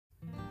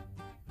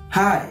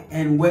Hi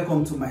and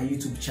welcome to my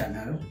YouTube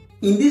channel.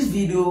 In this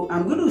video,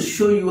 I'm going to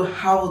show you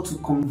how to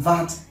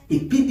convert a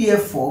PDF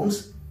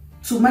forms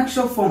to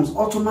Microsoft Forms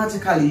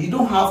automatically. You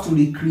don't have to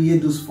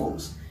recreate those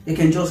forms. You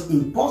can just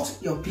import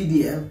your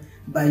PDF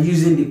by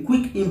using the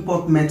quick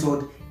import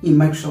method in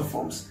Microsoft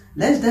Forms.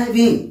 Let's dive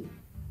in.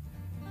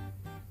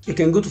 You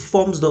can go to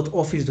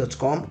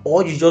forms.office.com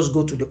or you just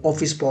go to the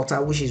Office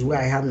portal, which is where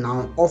I am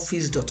now,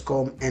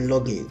 office.com, and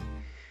log in.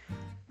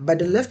 By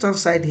the left hand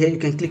side here, you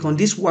can click on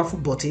this waffle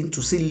button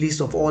to see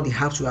list of all the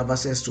apps you have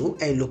access to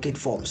and locate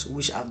forms,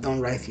 which I've done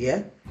right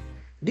here.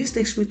 This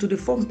takes me to the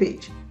form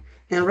page,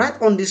 and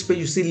right on this page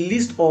you see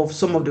list of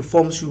some of the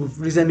forms you've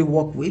recently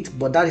worked with,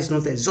 but that is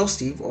not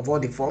exhaustive of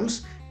all the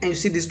forms. And you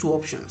see these two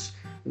options.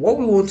 What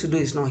we want to do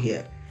is not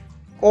here.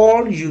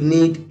 All you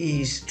need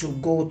is to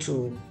go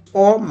to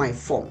all my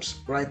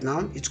forms. Right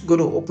now it's going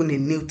to open a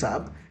new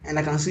tab and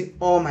I can see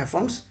all my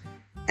forms,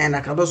 and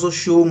I can also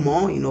show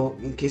more,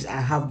 in case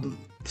I have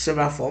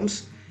several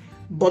forms.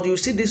 But you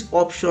see this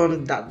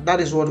option, that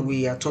is what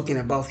we are talking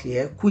about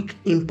here, quick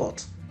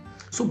import.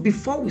 So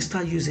before we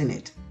start using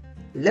it,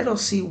 let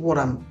us see what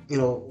I'm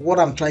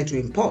trying to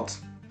import.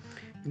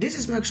 This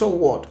is Microsoft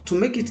Word. To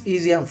make it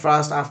easy and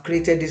fast, I've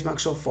created this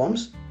Microsoft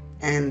Forms,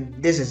 and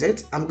this is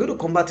it. I'm going to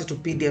convert it to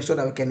PDF so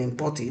that we can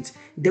import it.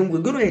 Then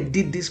we're going to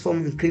edit this form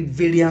and create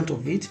variant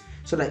of it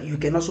so that you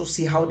can also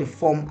see how the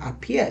form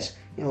appears,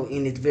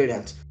 in its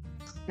variant.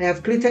 I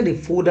have created a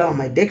folder on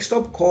my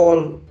desktop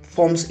called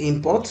Forms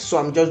Import. So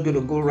I'm just going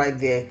to go right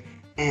there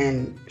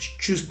and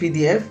choose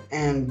PDF,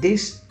 and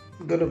this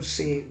I'm going to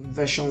say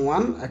version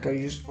 1. I can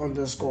use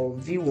underscore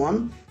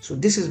v1. So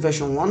this is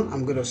version 1.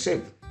 I'm going to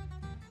save.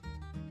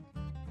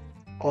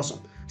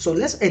 Awesome. So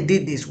let's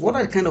edit this.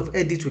 What kind of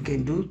edit we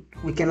can do?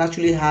 We can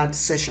actually add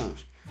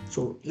sessions.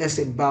 So let's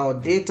say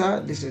about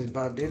data. This is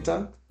about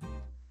data,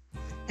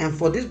 and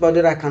for this about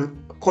data I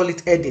can call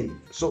it heading.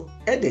 So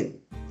heading.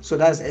 So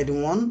that's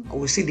heading 1.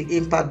 We see the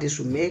impact this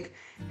will make,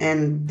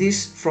 and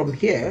this from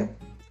here,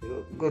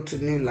 go to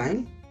new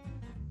line.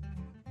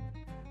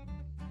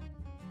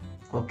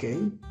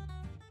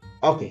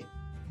 Okay.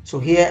 So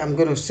here I'm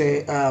going to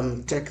say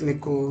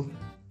technical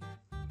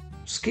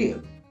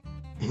skill,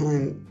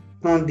 and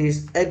on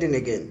this heading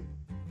again.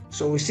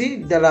 So we see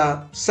there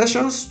are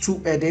sessions to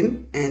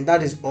heading, and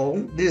that is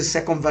all. This is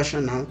second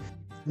version now.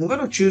 I'm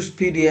going to choose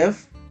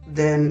PDF,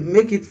 then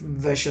make it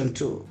version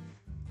 2.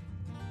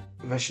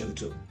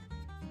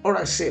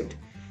 Alright, saved.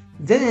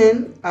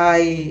 Then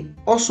I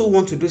also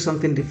want to do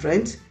something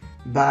different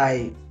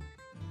by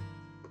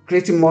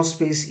creating more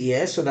space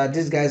here so that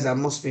these guys are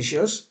more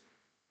spacious.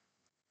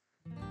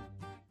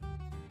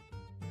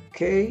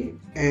 Okay,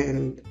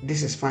 and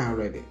this is fine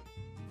already.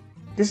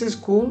 This is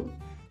cool,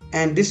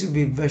 and this will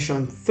be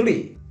version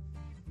 3.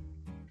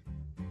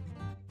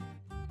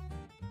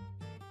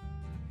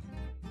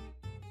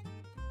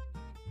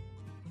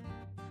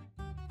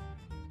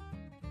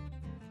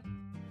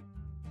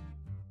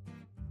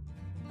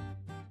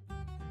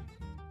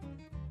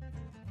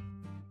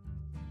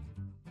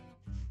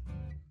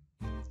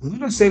 I'm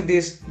going to save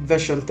this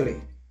version 3.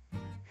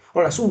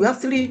 Alright, so we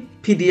have 3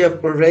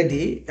 PDF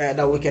already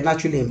that we can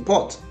actually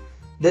import.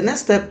 The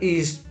next step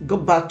is go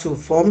back to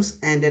Forms,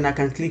 and then I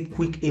can click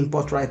Quick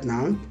Import right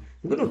now. I'm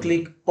going to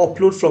click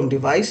Upload from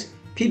Device,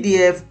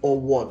 PDF or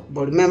Word.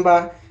 But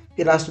remember,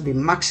 it has to be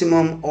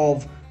maximum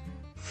of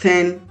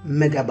 10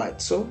 megabytes.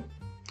 So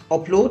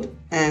upload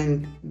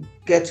and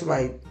get to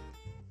my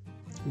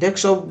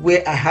desktop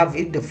where I have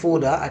it, the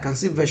folder. I can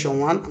see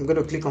version 1. I'm going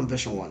to click on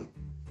version 1.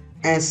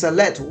 And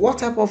select what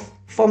type of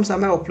forms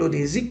am I uploading.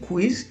 Is it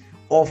quiz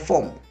or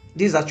form?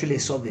 This is actually a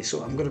survey,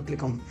 so I'm going to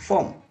click on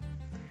form.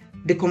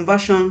 The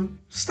conversion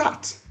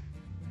starts,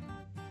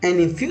 and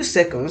in few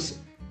seconds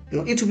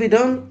it will be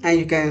done, and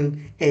you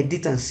can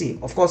edit and see.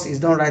 Of course, it's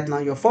done right now.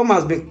 Your form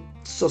has been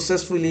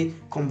successfully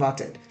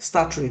converted.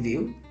 Start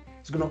review.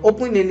 It's going to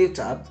open a new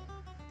tab,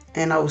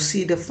 and I will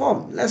see the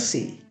form. Let's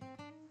see.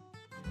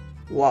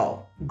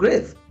 Wow,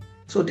 great.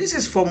 So this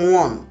is form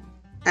 1,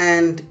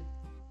 and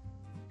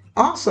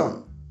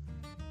awesome.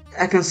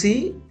 I can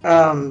see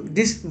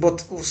this,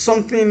 but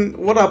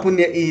what happened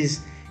here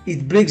is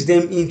it breaks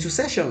them into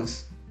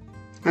sessions,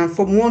 and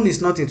form 1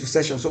 is not into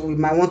sessions, so we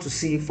might want to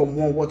see form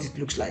 1 what it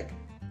looks like.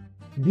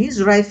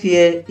 This right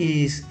here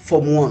is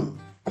form 1.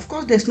 Of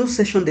course, there's no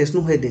session, there's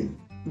no heading,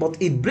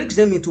 but it breaks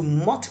them into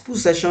multiple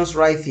sessions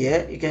right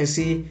here. You can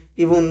see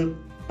even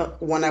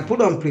when I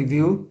put on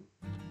preview,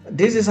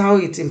 this is how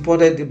it's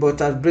imported,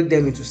 but I'll break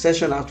them into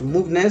session. I have to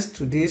move next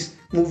to this,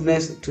 move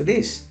next to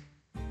this.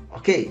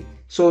 Okay,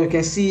 so you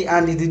can see,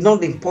 and it did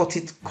not import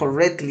it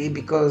correctly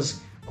because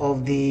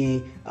of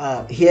the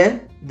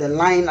here the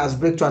line has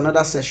break to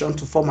another session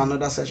to form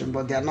another session,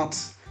 but they are not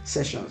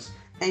sessions.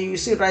 And you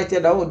see right here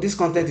that this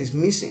content is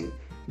missing.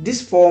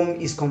 This form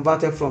is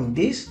converted from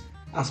this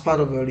as part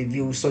of your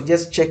review. So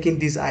just checking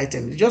these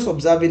items, just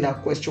observing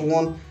that question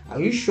 1, are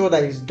you sure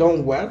that it's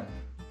done well?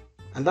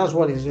 And that's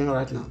what it's doing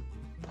right now.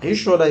 Are you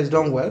sure that it's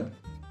done well?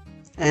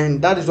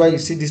 And that is why you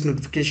see this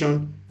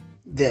notification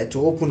there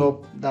to open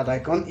up that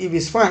icon. If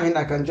it's fine,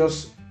 I can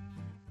just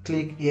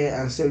click here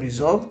and say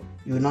resolve,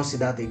 you will not see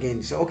that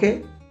again. So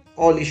okay,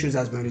 all issues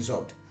has been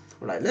resolved.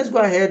 All right, let's go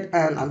ahead,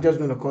 and I'm just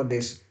going to call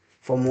this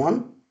form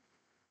 1.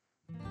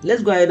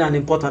 Let's go ahead and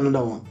import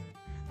another one.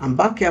 I'm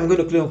back here. I'm going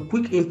to click on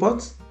quick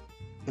import,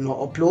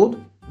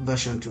 upload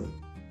version 2.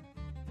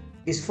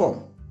 It's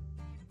form.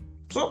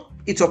 So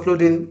it's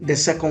uploading the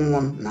second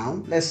one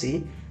now. Let's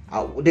see.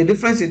 The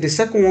difference is the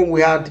second one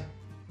we have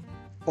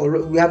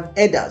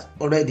headers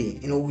already.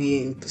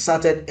 We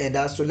started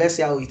headers. So let's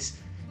see how it's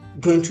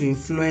going to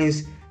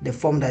influence the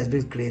form that has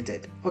been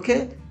created.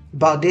 Okay,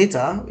 about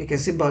data. You can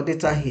see about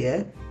data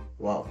here.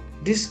 Wow,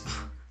 this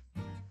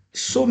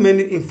so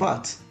many. In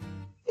fact,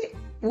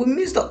 we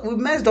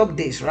messed up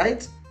this,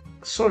 right?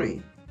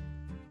 Sorry,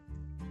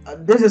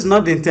 this is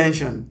not the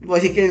intention,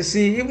 but you can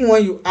see even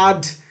when you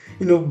add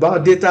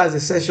about data as a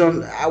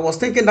session, I was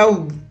thinking that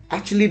would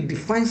actually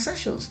define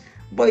sessions,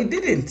 but it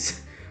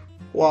didn't.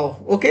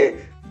 Wow.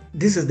 Okay,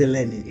 this is the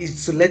learning.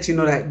 It's to let you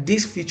know that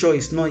this feature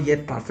is not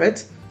yet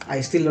perfect.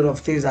 I still a lot of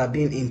things are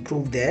being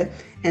improved there,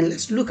 and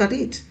let's look at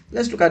it.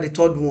 Let's look at the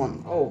third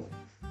one. Oh,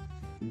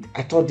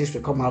 I thought this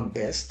would come out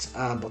best,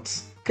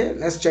 but okay,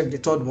 let's check the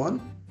third one.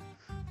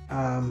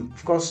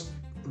 Of course,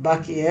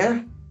 back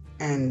here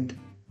and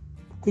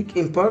quick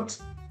import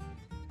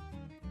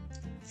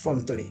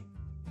form 3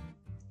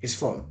 is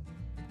form.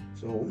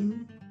 So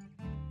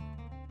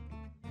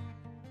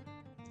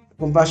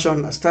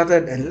conversion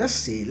started, and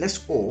let's be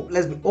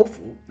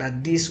hopeful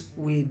that this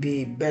will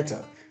be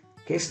better.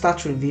 Okay,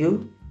 start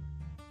review.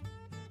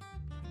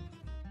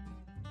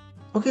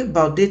 Okay,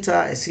 about data,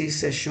 I see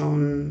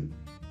session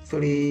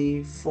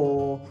 3,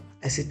 4,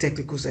 I see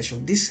technical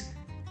session. This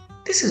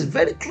is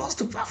very close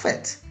to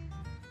perfect.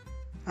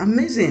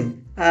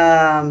 Amazing.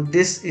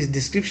 This is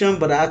description,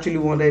 but I actually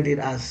wanted it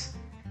as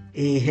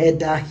a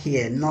header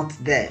here, not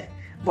there.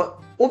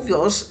 But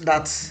obvious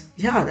that,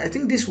 yeah, I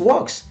think this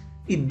works.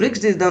 It breaks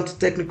this down to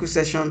technical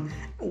session.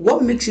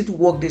 What makes it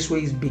work this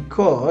way is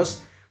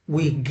because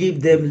we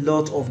give them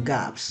lot of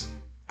gaps,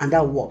 and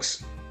that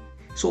works.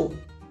 So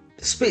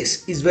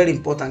space is very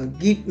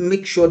important.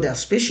 Make sure they are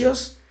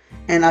spacious,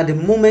 and at the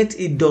moment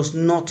it does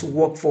not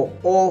work for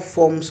all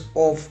forms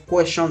of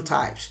question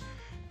types.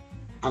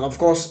 And of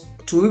course,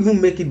 to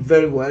even make it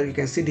very well, you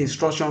can see the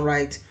instruction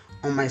right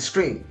on my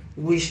screen,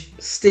 which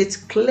states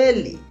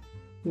clearly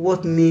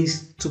what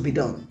needs to be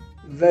done.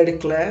 Very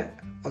clear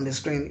on the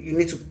screen. You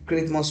need to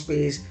create more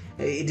space.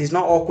 It is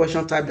not all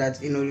question type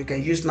that you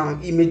can use now.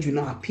 Image will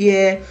not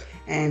appear,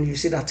 and you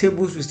see that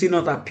tables will still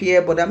not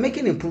appear, but they're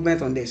making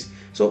improvement on this.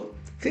 So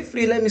feel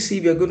free, let me see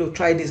if you're going to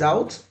try this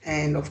out.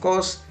 And of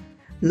course,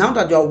 now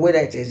that you're aware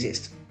that it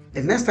exists,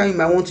 the next time you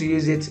might want to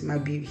use it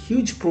might be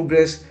huge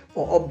progress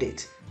or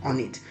update on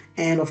it.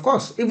 And of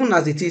course, even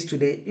as it is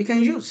today, you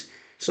can use.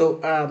 So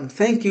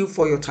thank you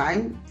for your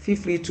time. Feel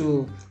free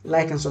to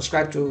like and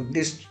subscribe to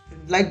this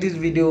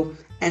video,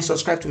 and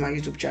subscribe to my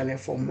YouTube channel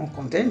for more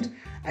content.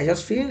 I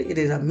just feel it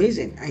is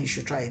amazing and you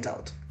should try it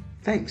out.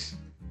 Thanks.